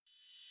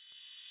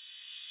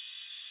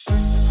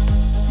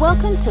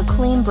Welcome to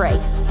Clean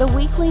Break, the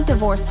weekly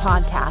divorce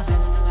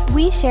podcast.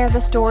 We share the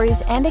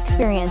stories and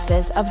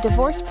experiences of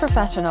divorce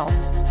professionals.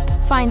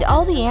 Find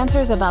all the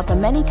answers about the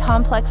many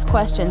complex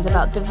questions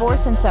about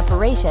divorce and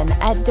separation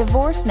at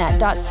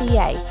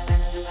divorcenet.ca.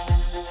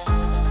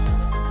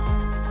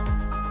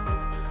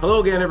 Hello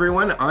again,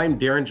 everyone. I'm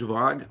Darren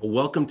Javog.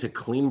 Welcome to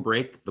Clean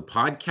Break, the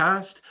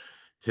podcast.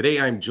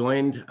 Today, I'm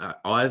joined,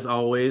 as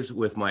always,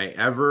 with my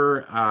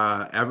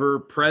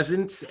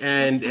ever-present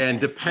and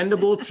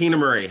dependable Tina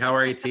Murray. How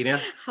are you, Tina?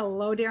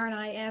 Hello, Darren.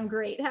 I am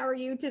great. How are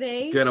you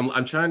today? Good.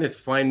 I'm trying to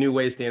find new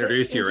ways to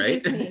introduce you,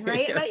 right? Me,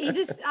 right?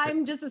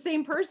 I'm just the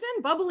same person,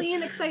 bubbly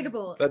and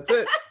excitable. That's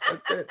it.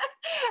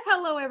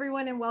 Hello,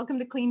 everyone, and welcome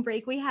to Clean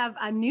Break. We have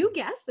a new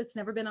guest that's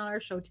never been on our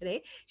show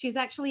today. She's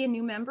actually a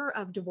new member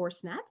of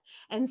DivorceNet.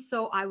 And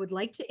so I would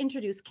like to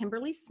introduce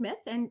Kimberly Smith.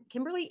 And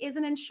Kimberly is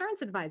an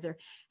insurance advisor,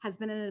 has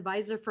been an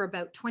advisor for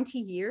about 20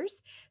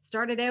 years,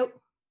 started out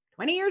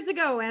 20 years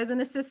ago as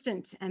an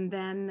assistant, and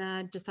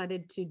then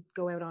decided to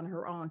go out on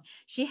her own.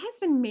 She has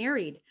been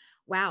married,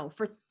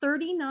 for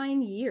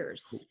 39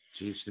 years.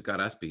 Geez, she's got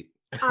us beat.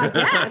 I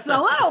guess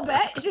a little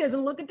bit. She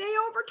doesn't look a day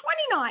over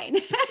 29.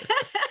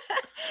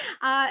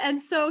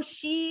 And so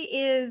she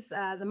is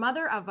the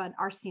mother of an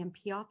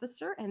RCMP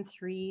officer and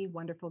 3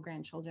 wonderful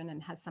grandchildren,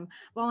 and has some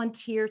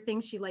volunteer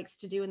things she likes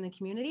to do in the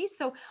community.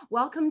 So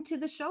welcome to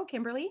the show,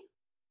 Kimberly.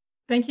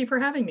 Thank you for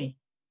having me.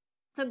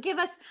 So give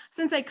us,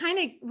 since I kind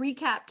of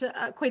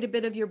recapped quite a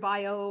bit of your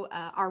bio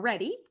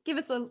already, give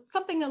us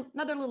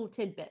another little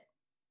tidbit.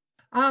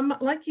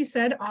 Like you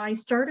said, I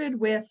started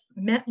with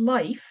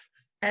MetLife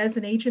as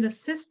an agent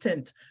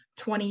assistant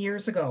 20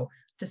 years ago.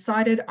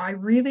 Decided I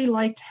really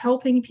liked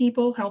helping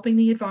people, helping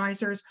the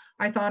advisors.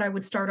 I thought I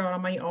would start out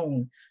on my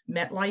own.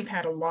 MetLife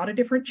had a lot of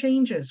different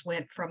changes,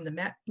 went from the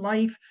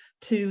MetLife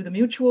to the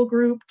Mutual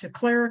Group to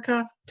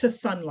Clarica to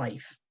Sun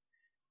Life.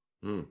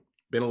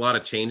 Been a lot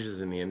of changes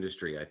in the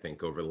industry, I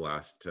think, over the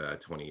last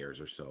 20 years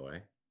or so, eh?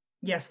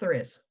 Yes, there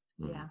is.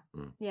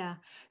 Yeah.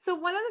 So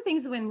one of the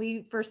things when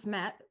we first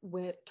met,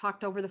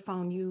 talked over the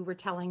phone, you were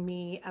telling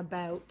me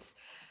about,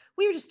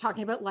 we were just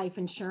talking about life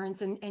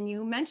insurance, and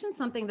you mentioned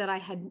something that I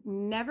had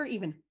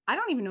I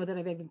don't even know that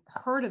I've even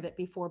heard of it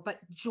before, but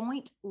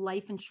joint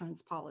life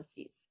insurance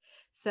policies.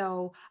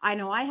 So I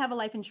know I have a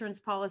life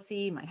insurance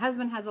policy. My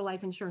husband has a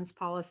life insurance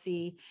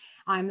policy.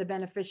 I'm the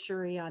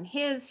beneficiary on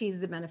his. He's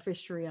the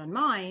beneficiary on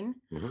mine.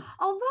 Mm-hmm.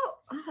 Although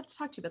I'll have to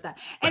talk to you about that.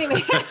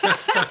 Anyway,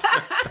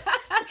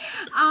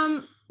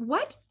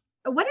 what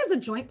is a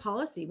joint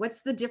policy?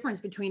 What's the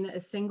difference between a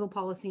single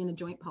policy and a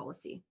joint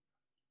policy?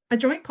 A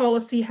joint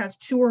policy has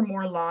 2 or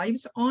more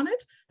lives on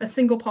it. A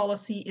single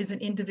policy is an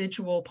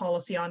individual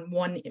policy on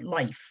one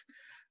life.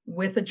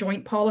 With a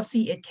joint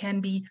policy, it can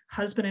be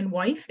husband and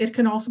wife. It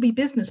can also be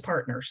business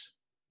partners.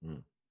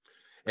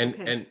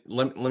 And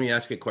let me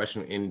ask you a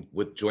question.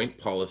 With joint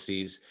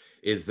policies,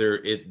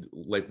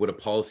 would a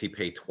policy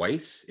pay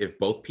twice if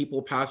both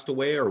people passed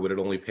away, or would it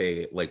only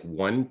pay like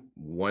one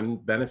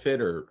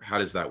benefit, or how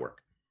does that work?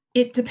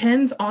 It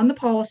depends on the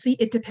policy.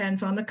 It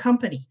depends on the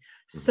company.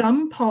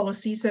 Some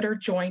policies that are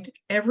joint,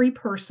 every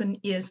person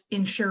is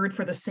insured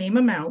for the same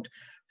amount,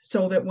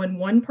 so that when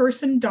one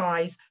person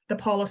dies, the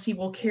policy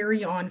will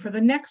carry on for the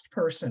next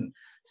person.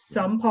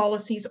 Some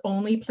policies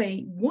only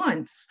pay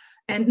once,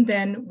 and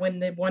then when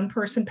the one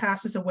person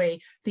passes away,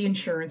 the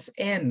insurance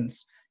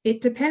ends.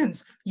 It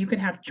depends. You can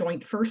have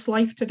joint first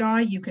life to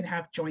die. You can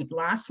have joint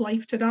last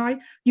life to die.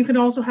 You can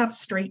also have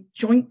straight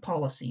joint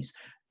policies.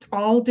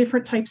 All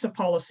different types of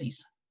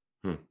policies.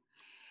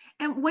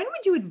 And when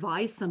would you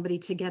advise somebody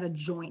to get a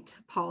joint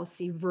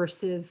policy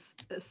versus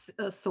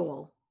a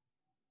sole?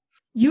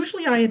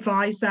 Usually I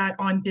advise that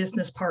on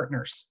business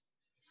partners.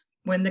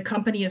 When the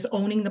company is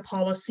owning the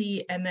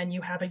policy, and then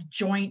you have a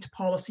joint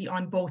policy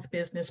on both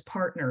business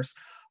partners.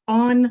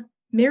 On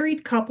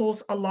married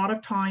couples, a lot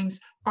of times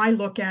I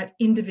look at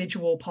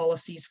individual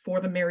policies for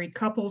the married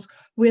couples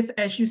with,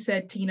 as you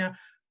said, Tina,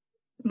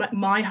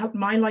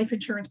 my life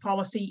insurance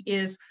policy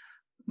is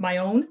my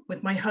own,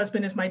 with my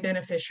husband as my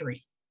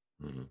beneficiary.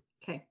 Mm-hmm.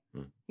 Okay.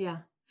 Yeah.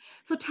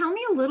 So tell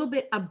me a little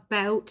bit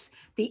about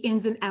the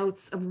ins and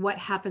outs of what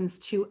happens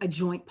to a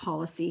joint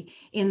policy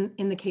in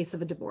the case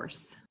of a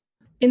divorce.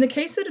 In the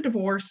case of a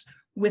divorce,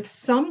 with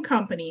some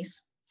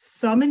companies,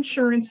 some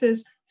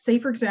insurances, say,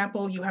 for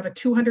example, you have a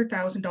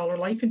 $200,000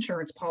 life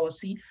insurance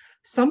policy,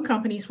 some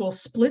companies will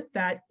split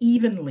that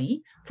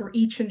evenly for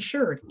each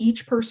insured.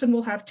 Each person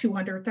will have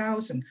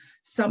 $200,000.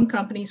 Some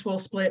companies will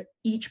split,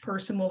 each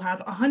person will have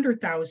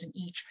 $100,000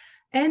 each.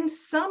 And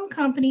some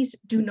companies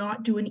do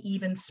not do an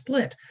even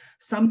split.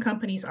 Some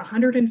companies,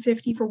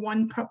 150 for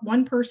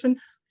one person,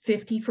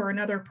 50 for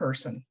another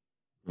person.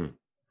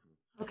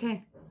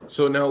 Okay.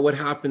 So now what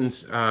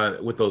happens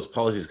with those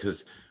policies?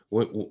 Because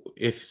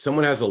if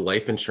someone has a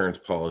life insurance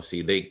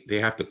policy, they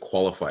have to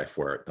qualify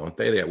for it, don't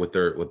they? With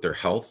their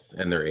health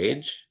and their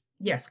age?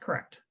 Yes,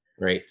 correct.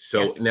 Right.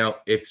 So yes. Now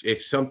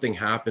if something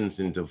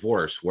happens in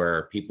divorce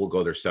where people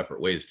go their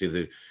separate ways,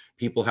 do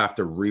people have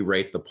to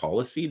rewrite the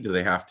policy? Do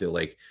they have to,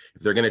 like,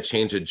 if they're going to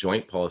change a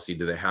joint policy,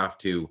 do they have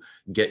to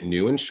get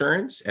new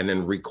insurance and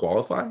then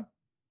requalify?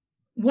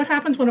 What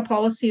happens when a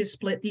policy is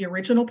split? The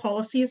original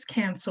policy is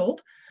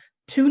canceled.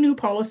 2 new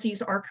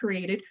policies are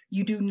created.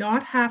 You do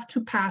not have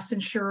to pass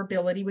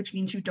insurability, which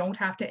means you don't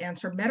have to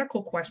answer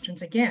medical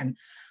questions again.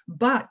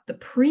 But the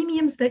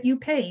premiums that you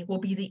pay will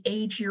be the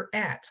age you're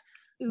at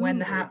when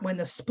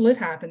the split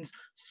happens.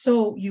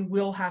 So you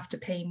will have to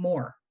pay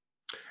more.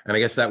 And I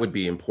guess that would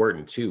be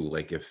important too.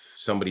 Like if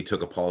somebody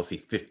took a policy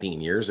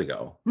 15 years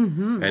ago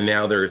and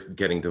now they're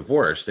getting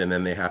divorced and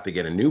then they have to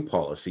get a new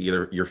policy,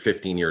 either you're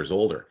 15 years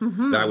older,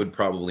 that would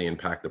probably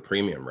impact the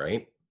premium,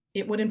 right?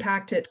 It would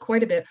impact it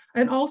quite a bit.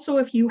 And also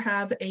if you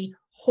have a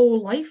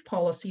whole life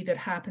policy that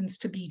happens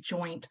to be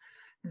joint,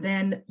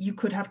 then you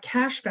could have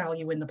cash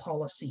value in the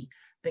policy.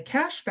 The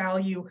cash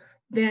value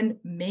then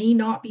may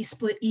not be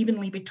split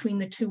evenly between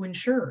the 2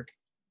 insured.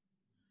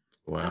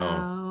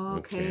 Wow.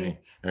 Okay.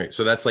 All right.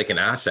 So that's like an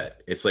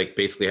asset. It's like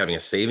basically having a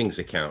savings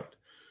account,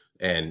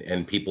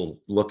 and people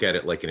look at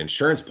it like an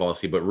insurance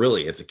policy, but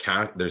really it's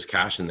there's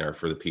cash in there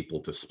for the people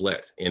to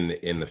split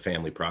in the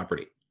family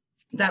property.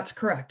 That's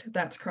correct.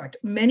 That's correct.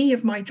 Many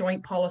of my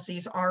joint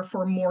policies are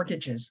for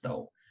mortgages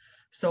though.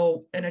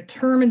 So in a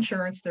term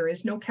insurance, there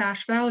is no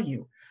cash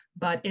value,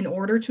 but in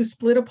order to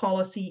split a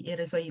policy, it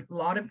is a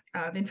lot of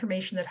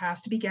information that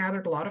has to be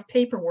gathered, a lot of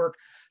paperwork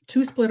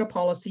to split a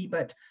policy.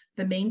 But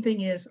the main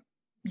thing is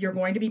you're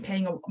going to be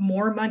paying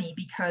more money,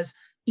 because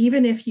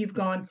even if you've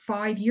gone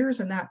 5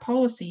 years in that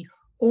policy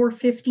or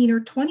 15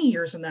 or 20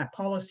 years in that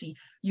policy,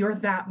 you're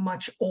that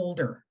much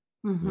older.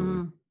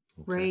 Okay.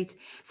 Right.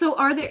 So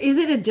is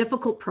it a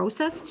difficult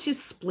process to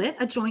split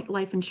a joint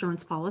life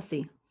insurance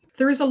policy?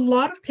 There is a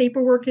lot of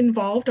paperwork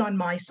involved on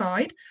my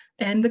side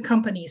and the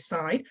company's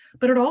side,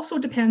 but it also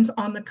depends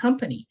on the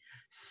company.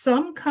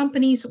 Some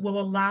companies will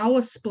allow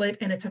a split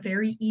and it's a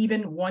very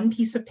even one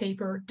piece of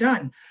paper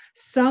done.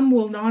 Some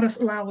will not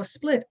allow a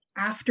split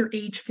after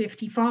age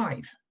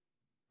 55.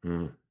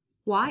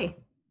 Why?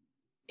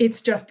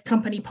 It's just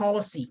company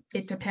policy.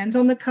 It depends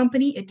on the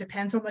company. It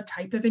depends on the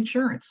type of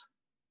insurance.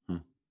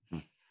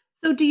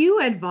 So do you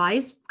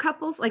advise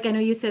couples? Like, I know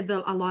you said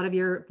that a lot of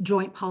your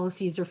joint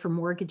policies are for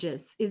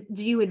mortgages.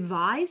 Do you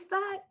advise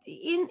that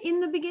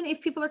in the beginning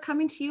if people are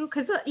coming to you?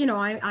 Because,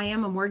 I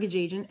am a mortgage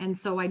agent. And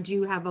so I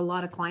do have a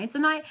lot of clients,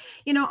 and I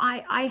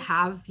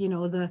have,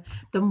 the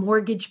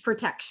mortgage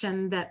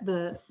protection that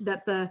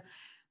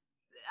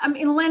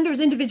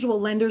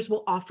individual lenders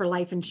will offer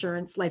life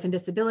insurance, life and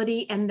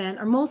disability, and then,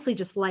 or mostly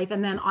just life.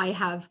 And then I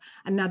have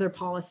another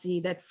policy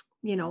that's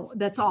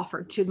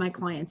offered to my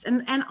clients.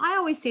 And I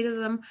always say to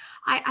them,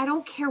 I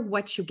don't care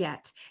what you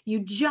get. You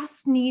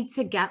just need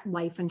to get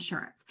life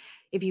insurance.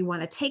 If you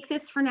want to take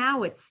this for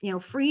now, it's,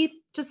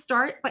 free to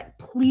start, but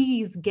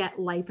please get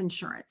life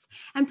insurance.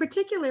 And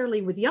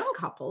particularly with young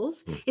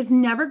couples, it's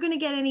never going to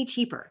get any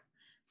cheaper.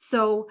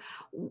 So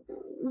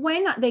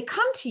when they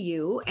come to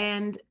you,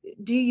 and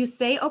do you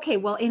say, okay,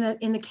 well,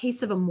 in the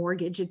case of a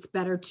mortgage, it's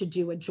better to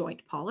do a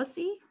joint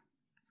policy?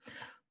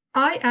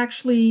 I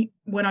actually,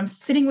 when I'm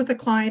sitting with a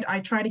client, I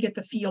try to get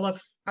the feel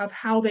of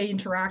how they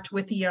interact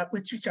with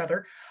each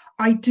other.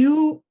 I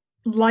do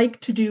like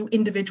to do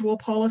individual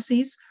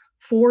policies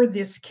for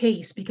this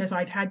case because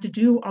I've had to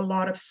do a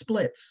lot of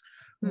splits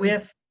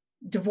with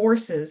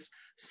divorces.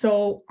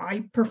 So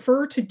I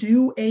prefer to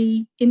do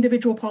a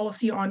individual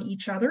policy on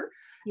each other.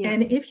 Yeah.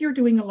 And if you're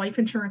doing a life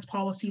insurance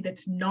policy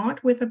that's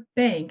not with a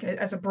bank,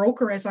 as a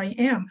broker as I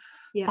am,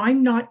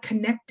 I'm not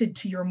connected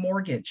to your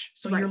mortgage.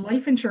 So your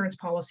life insurance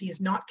policy is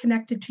not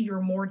connected to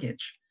your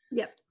mortgage,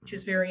 which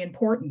is very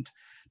important.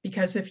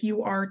 Because if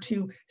you are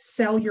to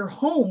sell your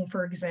home,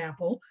 for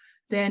example,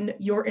 then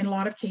in a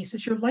lot of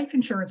cases, your life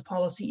insurance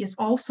policy is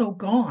also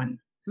gone.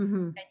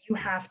 And you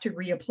have to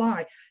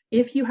reapply.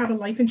 If you have a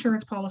life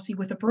insurance policy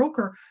with a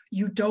broker,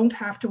 you don't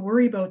have to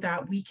worry about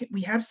that.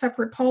 We have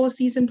separate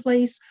policies in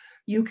place.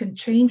 You can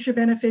change the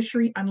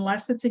beneficiary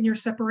unless it's in your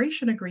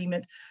separation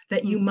agreement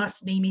that you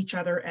must name each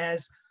other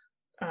as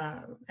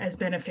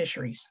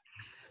beneficiaries.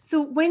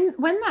 So when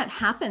that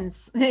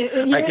happens,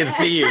 I can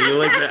see you. You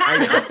like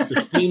that.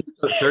 The steam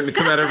starting to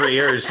come out of her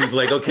ears. She's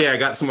like, "Okay, I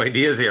got some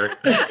ideas here."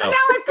 Now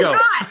I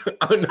forgot.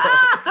 Oh no!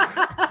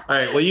 All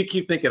right. Well, you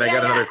keep thinking. I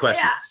got another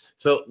question. Yeah.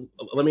 So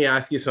let me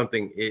ask you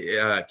something,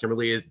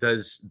 Kimberly.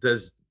 Does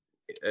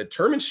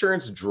term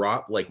insurance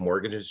drop like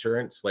mortgage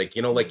insurance? Like,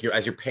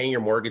 as you're paying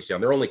your mortgage down,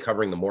 they're only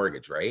covering the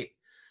mortgage, right?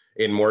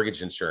 In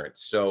mortgage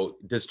insurance. So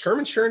does term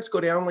insurance go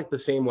down like the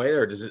same way,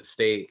 or does it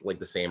stay like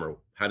the same, or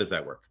how does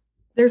that work?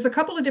 There's a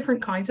couple of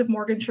different kinds of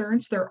mortgage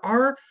insurance. There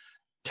are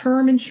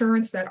term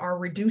insurance that are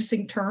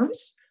reducing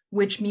terms,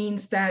 which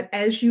means that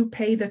as you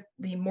pay the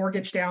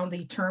mortgage down,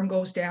 the term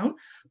goes down.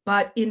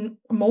 But in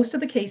most of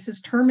the cases,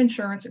 term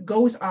insurance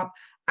goes up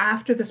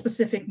after the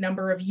specific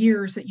number of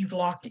years that you've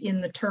locked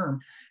in the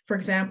term. For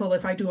example,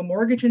 if I do a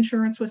mortgage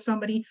insurance with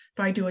somebody, if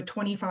I do a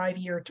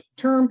 25-year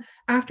term,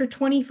 after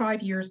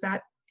 25 years,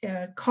 that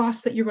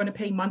cost that you're going to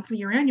pay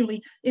monthly or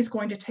annually is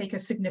going to take a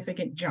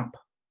significant jump.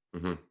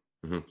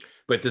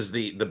 But does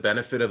the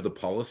benefit of the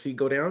policy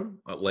go down?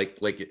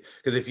 Because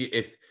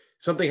if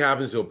something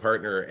happens to a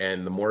partner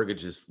and the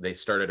mortgages, they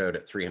started out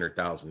at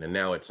 300,000 and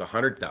now it's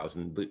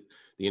 100,000, the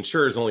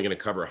insurer is only going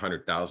to cover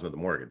 100,000 of the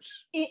mortgage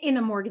in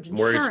a mortgage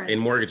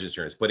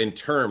insurance. But in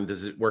term,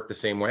 does it work the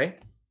same way?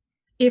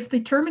 If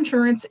the term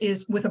insurance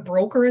is with a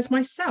broker as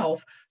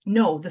myself,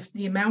 no,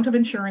 the amount of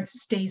insurance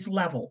stays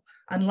level.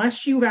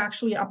 Unless you've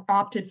actually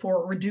opted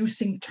for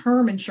reducing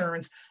term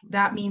insurance,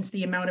 that means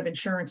the amount of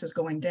insurance is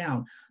going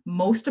down.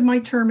 Most of my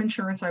term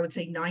insurance, I would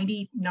say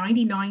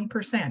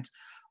 99%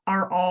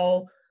 are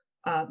all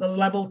the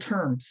level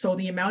term. So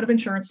the amount of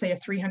insurance, say a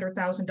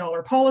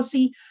 $300,000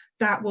 policy,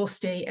 that will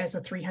stay as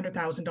a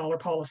 $300,000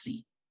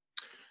 policy.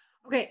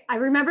 Okay, I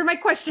remember my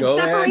question.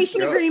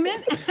 Separation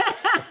agreement,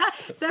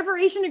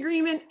 separation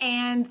agreement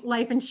and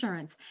life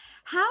insurance.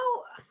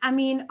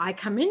 I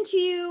come into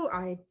you,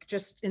 I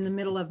just in the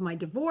middle of my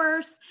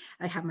divorce,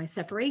 I have my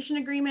separation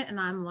agreement and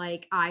I'm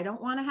like, I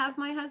don't want to have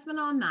my husband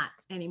on that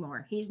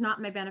anymore. He's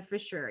not my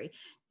beneficiary.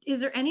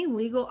 Is there any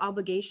legal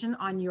obligation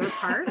on your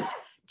part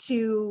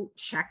to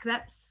check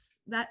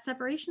that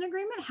separation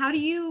agreement? How do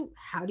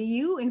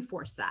you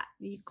enforce that?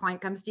 The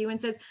client comes to you and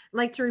says, I'd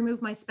like to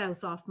remove my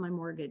spouse off my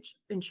mortgage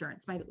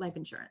insurance, my life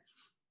insurance.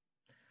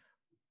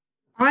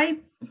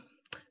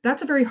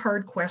 That's a very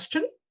hard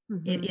question.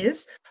 It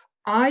is.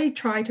 I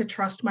try to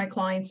trust my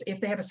clients.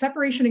 If they have a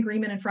separation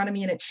agreement in front of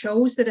me and it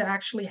shows that it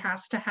actually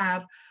has to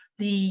have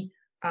the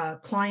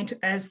client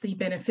as the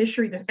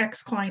beneficiary, the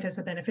ex-client as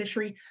a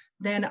beneficiary,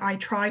 then I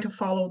try to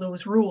follow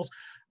those rules.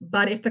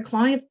 But if the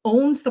client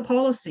owns the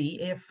policy,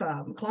 if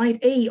client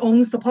A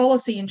owns the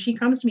policy and she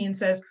comes to me and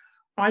says,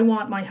 I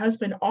want my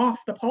husband off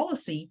the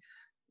policy,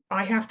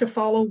 I have to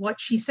follow what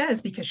she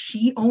says because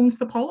she owns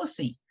the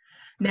policy.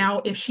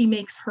 Now, if she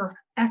makes her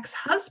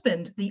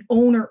ex-husband the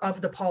owner of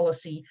the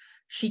policy,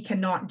 she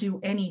cannot do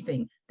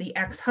anything. The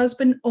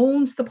ex-husband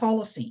owns the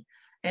policy,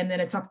 and then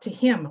it's up to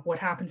him what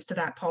happens to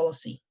that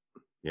policy.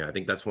 Yeah, I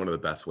think that's one of the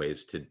best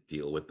ways to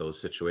deal with those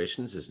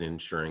situations is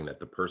ensuring that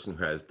the person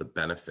who has the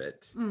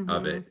benefit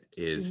of it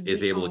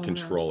is able to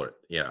control it.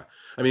 Yeah.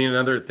 I mean,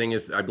 another thing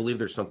is, I believe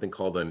there's something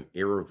called an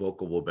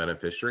irrevocable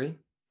beneficiary.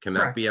 Can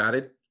that be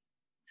added?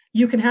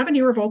 You can have an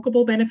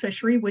irrevocable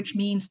beneficiary, which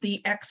means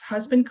the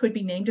ex-husband could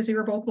be named as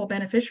irrevocable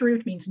beneficiary,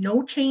 which means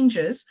no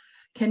changes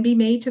can be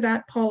made to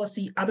that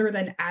policy other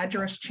than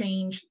address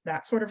change,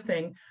 that sort of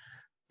thing,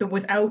 but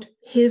without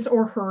his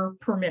or her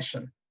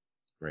permission.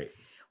 Right.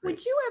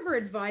 Would you ever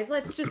advise,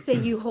 let's just say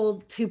you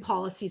hold two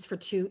policies for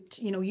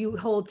you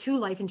hold two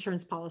life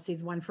insurance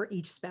policies, one for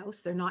each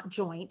spouse, they're not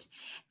joint.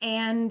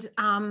 And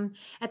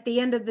at the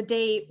end of the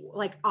day,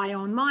 like I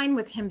own mine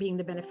with him being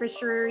the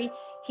beneficiary,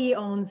 he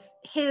owns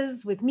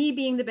his with me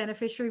being the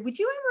beneficiary. Would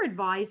you ever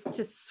advise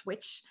to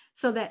switch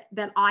so that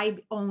I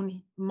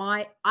own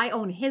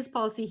his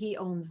policy, he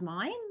owns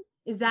mine?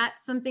 Is that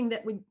something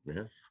that would...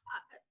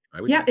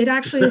 Yeah, it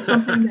actually is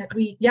something that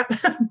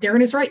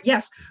Darren is right.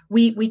 Yes,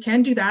 we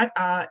can do that.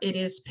 It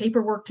is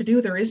paperwork to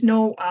do. There is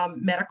no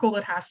medical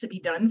that has to be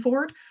done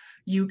for it.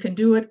 You can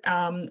do it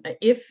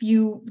if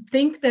you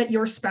think that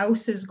your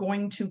spouse is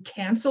going to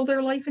cancel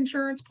their life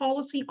insurance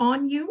policy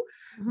on you,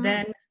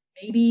 then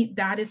maybe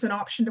that is an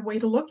option, a way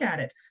to look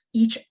at it.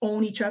 Each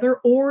own each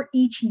other or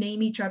each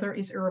name each other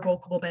as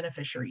irrevocable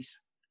beneficiaries.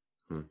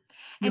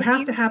 You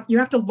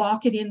have to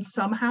lock it in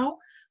somehow.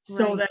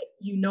 So that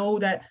you know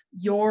that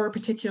your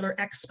particular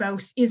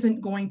ex-spouse isn't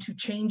going to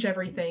change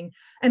everything,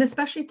 and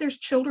especially if there's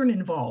children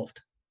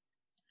involved.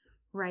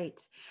 Right.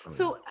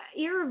 So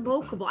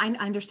irrevocable, I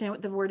understand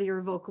what the word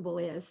irrevocable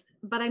is,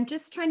 but I'm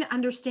just trying to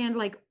understand,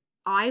 like,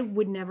 I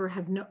would never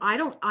have I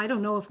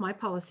don't know if my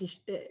policy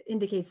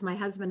indicates my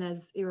husband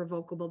as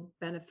irrevocable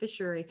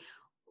beneficiary.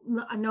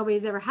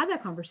 Nobody's ever had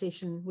that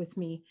conversation with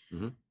me.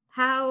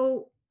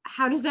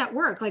 How does that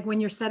work? Like when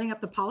you're setting up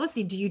the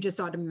policy, do you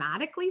just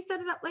automatically set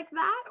it up like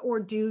that? Or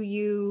do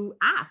you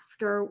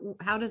ask, or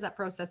how does that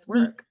process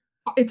work?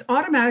 It's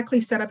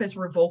automatically set up as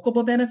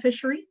revocable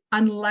beneficiary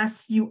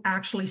unless you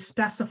actually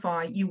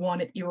specify you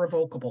want it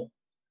irrevocable.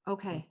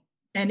 Okay.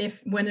 And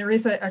when there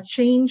is a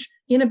change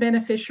in a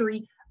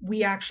beneficiary,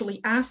 we actually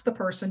ask the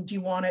person, do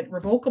you want it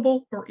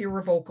revocable or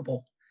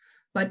irrevocable?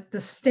 But the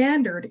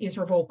standard is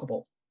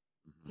revocable.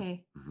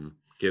 Okay.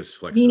 Gives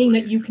flexibility.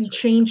 Meaning that you can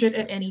change it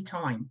at any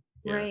time.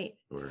 Yeah, right.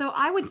 So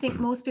I would think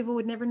most people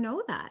would never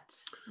know that,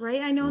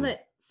 right? I know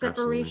that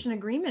separation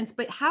agreements,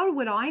 but how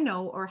would I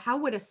know, or how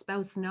would a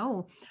spouse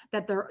know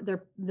that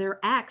their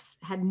ex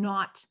had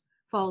not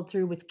followed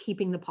through with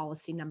keeping the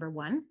policy, number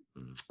one,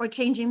 or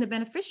changing the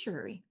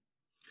beneficiary?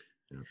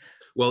 Yeah.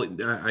 Well,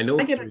 I know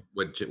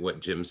what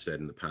Jim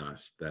said in the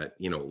past, that,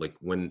 like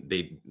when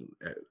they,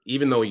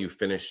 even though you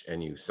finish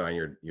and you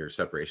sign your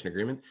separation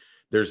agreement,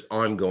 there's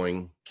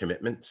ongoing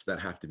commitments that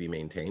have to be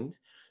maintained.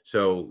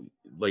 So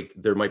like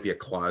there might be a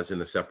clause in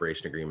the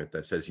separation agreement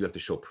that says you have to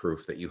show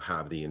proof that you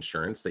have the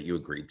insurance that you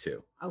agreed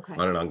to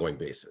on an ongoing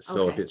basis.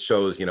 So if it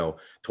shows,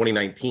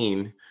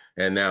 2019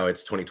 and now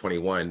it's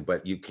 2021,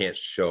 but you can't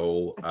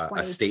show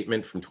a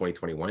statement from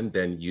 2021,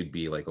 then you'd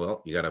be like,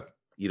 well, you got to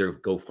either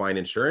go find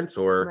insurance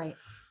or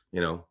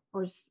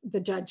or the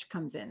judge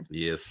comes in.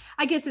 Yes.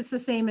 I guess it's the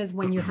same as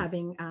when you're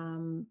having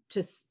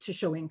to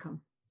show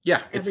income.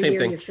 Yeah, it's Every same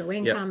year thing. you show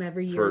income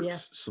every year. For Yeah.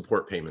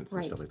 support payments and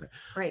Right. stuff like that.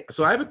 Right.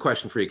 So I have a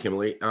question for you,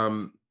 Kimberly.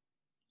 And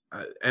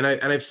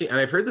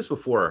I've heard this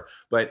before,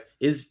 but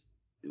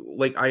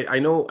I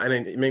know,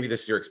 and maybe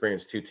this is your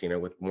experience too, Tina,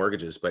 with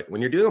mortgages, but when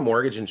you're doing a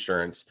mortgage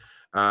insurance,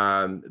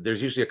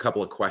 there's usually a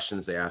couple of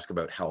questions they ask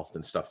about health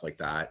and stuff like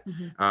that.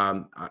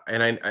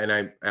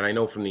 And I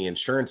know from the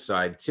insurance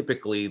side,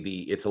 typically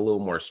it's a little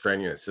more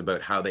strenuous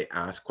about how they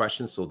ask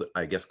questions. So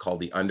I guess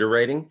called the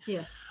underwriting.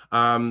 Yes.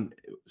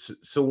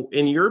 So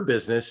in your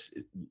business,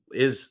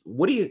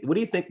 what do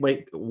you think?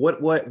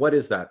 What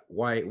is that?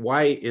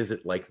 Why is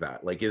it like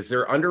that? Like, is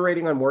there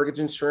underwriting on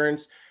mortgage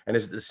insurance, and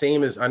is it the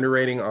same as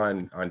underwriting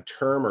on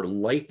term or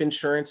life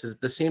insurance? Is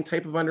it the same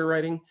type of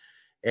underwriting?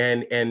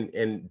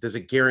 And does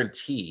it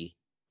guarantee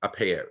a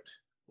payout?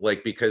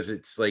 Like, because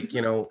it's like,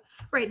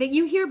 right, that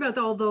you hear about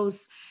all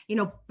those,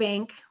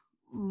 bank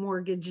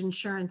mortgage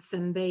insurance,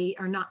 and they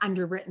are not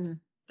underwritten.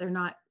 They're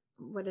not,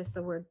 what is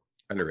the word?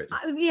 Underwritten.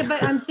 Yeah,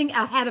 but I'm saying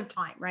ahead of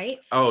time, right?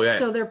 Oh yeah.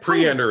 So they're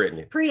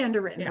pre-underwritten.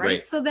 Pre-underwritten, Yeah.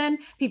 right? So then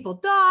people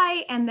die,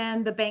 and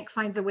then the bank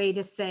finds a way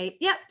to say,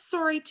 "Yep,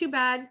 sorry, too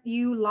bad,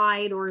 you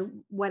lied," or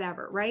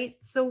whatever, right?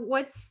 So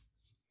what's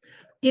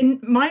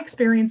In my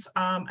experience,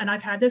 and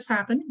I've had this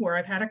happen where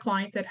I've had a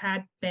client that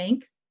had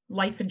bank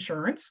life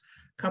insurance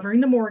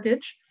covering the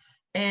mortgage,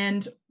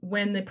 and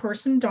when the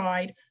person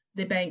died,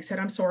 the bank said,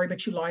 "I'm sorry,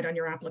 but you lied on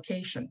your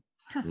application."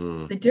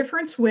 The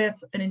difference with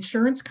an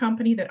insurance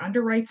company that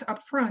underwrites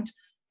upfront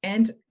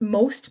and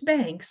most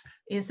banks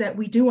is that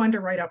we do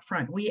underwrite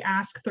upfront. We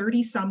ask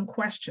 30 some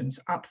questions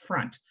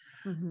upfront.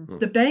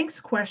 The bank's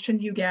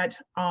question you get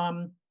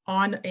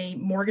on a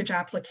mortgage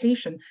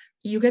application,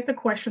 you get the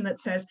question that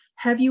says,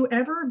 "Have you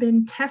ever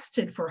been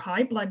tested for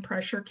high blood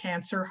pressure,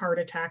 cancer, heart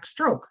attack,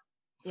 stroke?"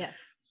 Yes.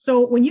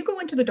 So when you go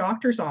into the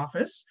doctor's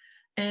office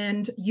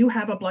and you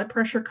have a blood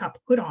pressure cup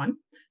put on,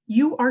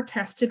 you are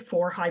tested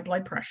for high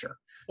blood pressure.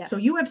 Yes. So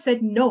you have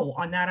said no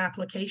on that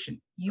application.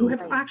 You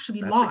have Right.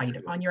 actually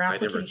lied on your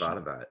application. I never thought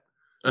of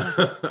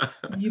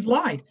that. You've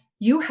lied.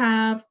 You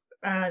have,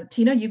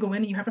 Tina, you go in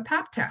and you have a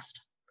pap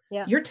test.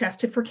 Yeah. You're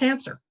tested for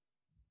cancer.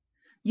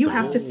 You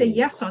have to say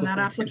yes on that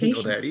I application.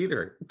 didn't know that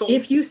either.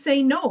 If you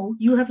say no,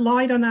 you have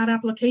lied on that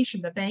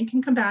application. The bank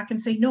can come back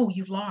and say, "No,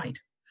 you've lied."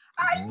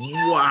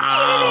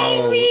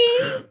 Wow.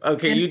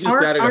 Okay, And you just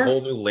added a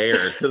whole new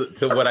layer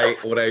to what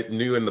I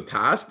knew in the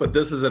past, but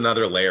this is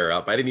another layer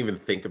up. I didn't even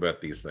think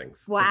about these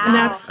things. Wow. And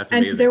That's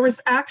amazing. and there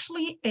was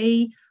actually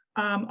a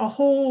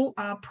whole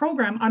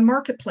program on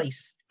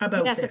Marketplace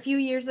about Yes, this a few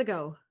years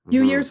ago.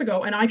 years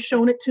ago, and I've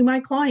shown it to my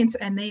clients,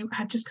 and they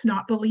just could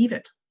not believe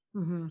it.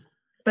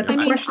 But the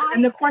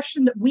I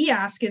question that we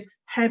ask is,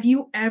 have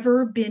you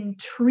ever been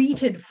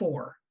treated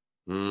for?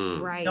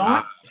 Right.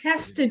 Not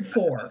tested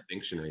for. That's a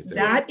distinction right there.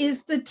 That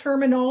is the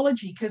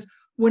terminology. Because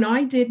when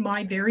I did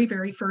my very,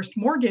 very first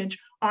mortgage,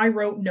 I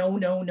wrote no,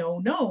 no, no,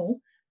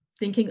 no,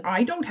 thinking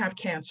I don't have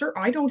cancer.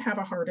 I don't have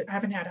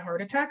haven't had a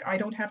heart attack. I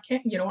don't have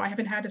I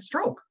haven't had a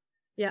stroke.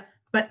 Yeah.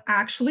 But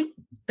actually,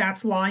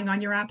 that's lying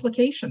on your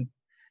application,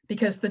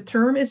 because the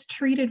term is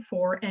treated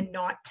for and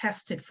not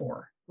tested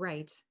for.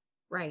 Right.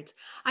 Right.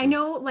 I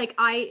know,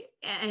 I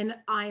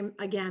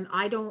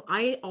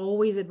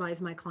always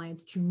advise my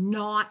clients to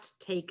not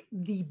take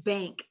the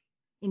bank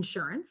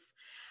insurance,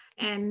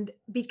 and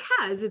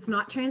because it's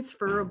not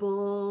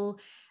transferable,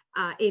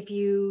 if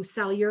you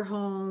sell your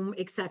home,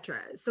 etc.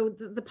 So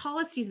the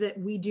policies that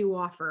we do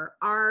offer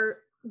are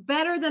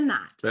better than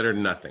that. Better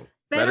than nothing.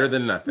 Better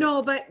than nothing.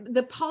 No, but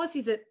the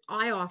policies that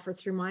I offer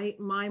through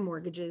my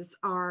mortgages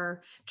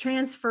are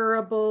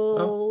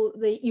transferable.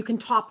 You can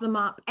top them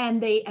up,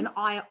 and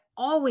I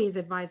always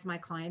advise my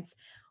clients,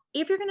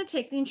 if you're going to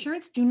take the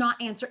insurance, do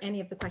not answer any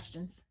of the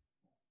questions.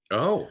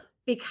 Oh.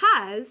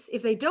 Because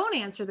if they don't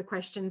answer the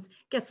questions,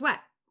 guess what?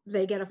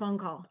 They get a phone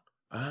call.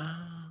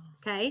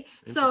 Okay.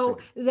 So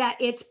that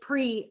it's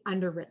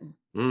pre-underwritten.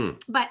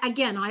 But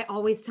again, I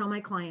always tell my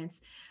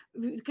clients,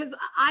 because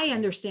I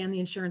understand the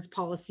insurance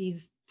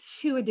policies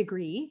to a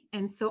degree.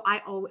 And so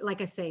I always, like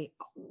I say,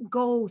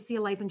 go see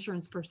a life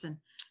insurance person.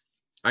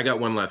 I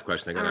got one last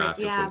question. I got to ask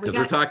this one, because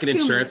we're talking 2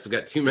 insurance. minutes. We've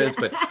got 2 minutes,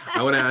 but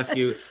I want to ask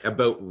you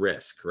about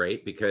risk,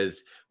 right?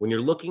 Because when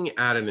you're looking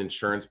at an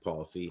insurance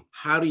policy,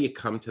 how do you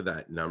come to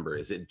that number?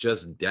 Is it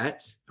just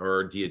debt,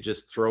 or do you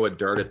just throw a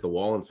dart at the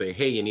wall and say,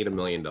 "Hey, you need $1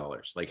 million"?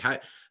 Like, how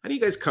do you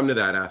guys come to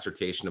that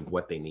assertion of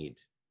what they need?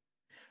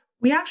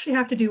 We actually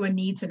have to do a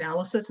needs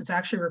analysis. It's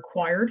actually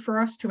required for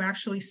us to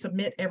actually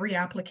submit every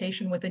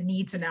application with a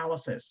needs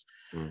analysis.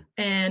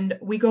 And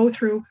we go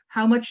through,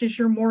 how much is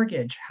your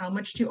mortgage? How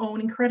much do you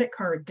own in credit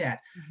card debt?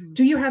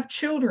 Do you have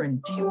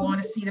children? Do you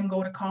want to see them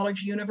go to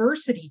college,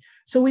 university?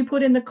 So we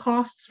put in the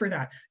costs for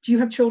that. Do you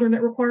have children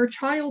that require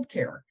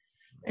childcare?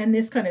 And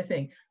this kind of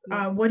thing.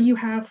 What do you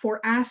have for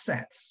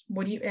assets?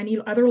 Any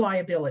other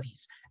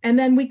liabilities? And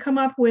then we come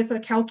up with a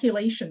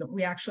calculation that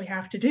we actually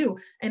have to do.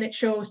 And it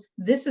shows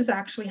this is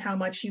actually how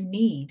much you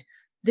need.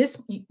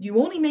 You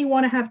only may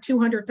want to have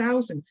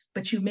 200,000,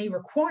 but you may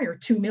require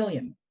 2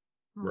 million.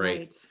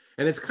 Right.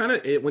 And it's kind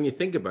of, when you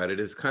think about it,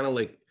 it's kind of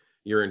like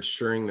you're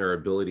ensuring their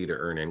ability to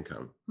earn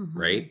income,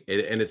 right?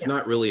 And it's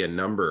not really a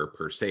number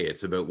per se.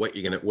 It's about what are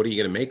you going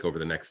to make over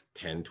the next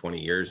 10, 20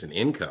 years in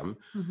income,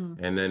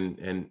 and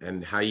then,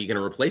 and how are you going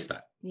to replace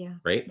that? Yeah.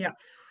 Right. Yeah.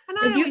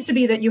 And it used to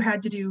be that you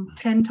had to do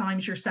 10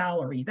 times your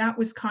salary. That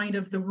was kind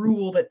of the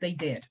rule that they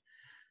did.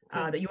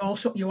 That you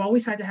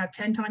always had to have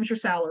 10 times your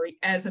salary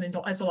as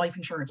a life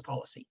insurance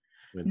policy.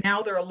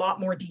 Now they're a lot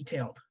more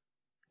detailed.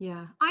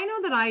 Yeah, I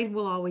know that I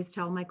will always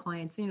tell my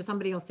clients,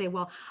 somebody will say,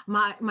 well,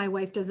 my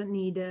wife doesn't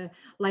need a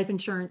life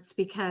insurance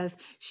because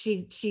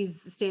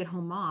she's a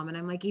stay-at-home mom. And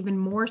I'm like, even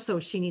more so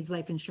she needs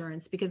life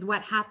insurance, because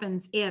what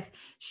happens if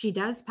she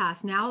does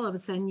pass? Now, all of a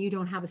sudden you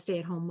don't have a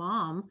stay-at-home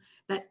mom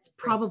that's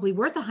probably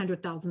worth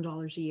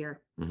 $100,000 a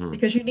year.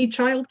 Because you need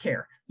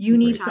childcare. You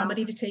need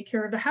somebody to take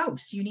care of the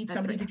house. You need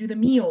somebody to do the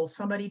meals,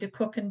 somebody to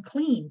cook and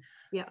clean.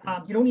 Yeah.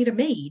 You don't need a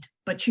maid,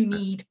 but you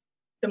need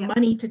the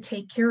money to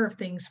take care of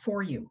things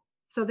for you,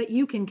 so that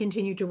you can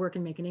continue to work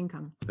and make an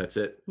income. That's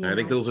it. I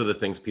think those are the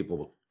things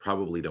people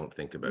probably don't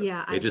think about.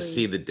 Yeah, they just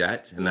see the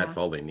debt, and that's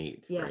all they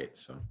need. Yeah. Right.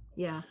 So.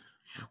 Yeah.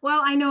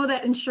 Well, I know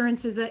that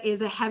insurance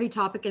is a heavy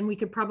topic, and we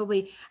could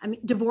probably,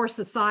 divorce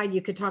aside,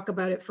 you could talk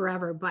about it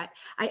forever. But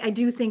I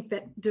do think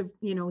that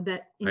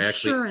that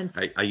insurance.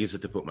 I use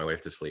it to put my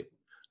wife to sleep.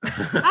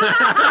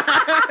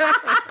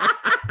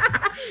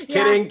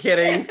 Kidding.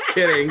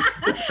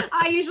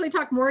 I usually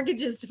talk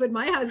mortgages to put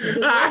my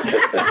husband to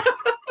sleep.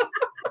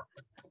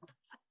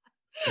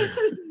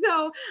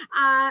 So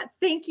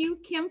thank you,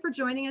 Kim, for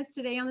joining us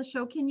today on the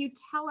show. Can you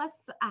tell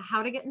us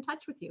how to get in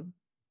touch with you?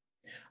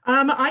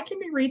 I can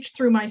be reached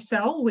through my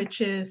cell, which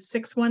is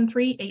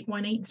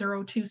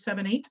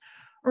 613-818-0278,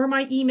 or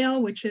my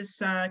email, which is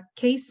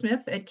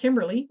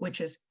ksmith@Kimberley,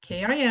 which is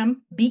KIMBERLEY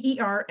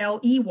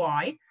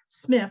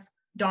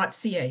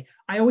Smith.ca.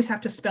 I always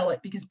have to spell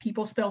it because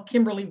people spell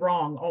Kimberly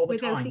wrong all the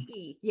time. Without the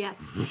E, yes.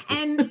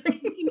 And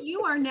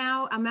you are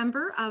now a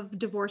member of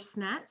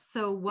DivorceNet,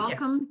 so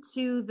welcome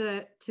to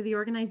the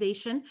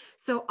organization.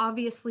 So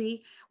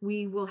obviously,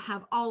 we will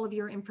have all of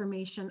your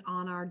information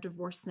on our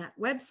DivorceNet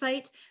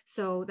website.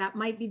 So that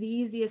might be the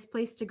easiest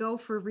place to go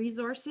for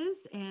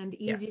resources, and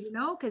easy to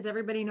know because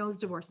everybody knows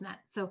DivorceNet.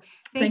 So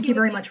thank you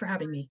very much for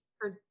having me.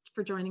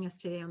 For joining us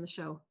today on the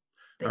show.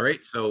 All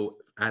right. So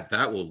at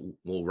that,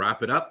 we'll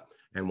wrap it up.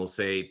 And we'll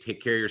say,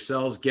 take care of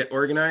yourselves, get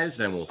organized,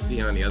 and we'll see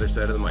you on the other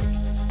side of the mic.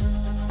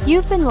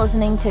 You've been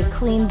listening to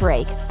Clean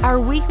Break, our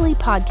weekly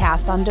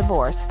podcast on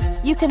divorce.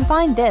 You can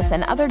find this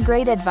and other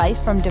great advice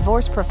from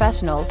divorce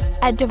professionals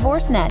at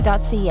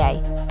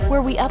divorcenet.ca,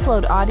 where we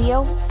upload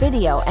audio,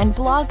 video, and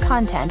blog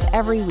content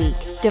every week.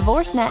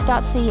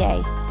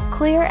 Divorcenet.ca,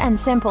 clear and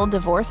simple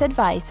divorce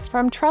advice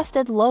from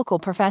trusted local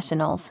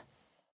professionals.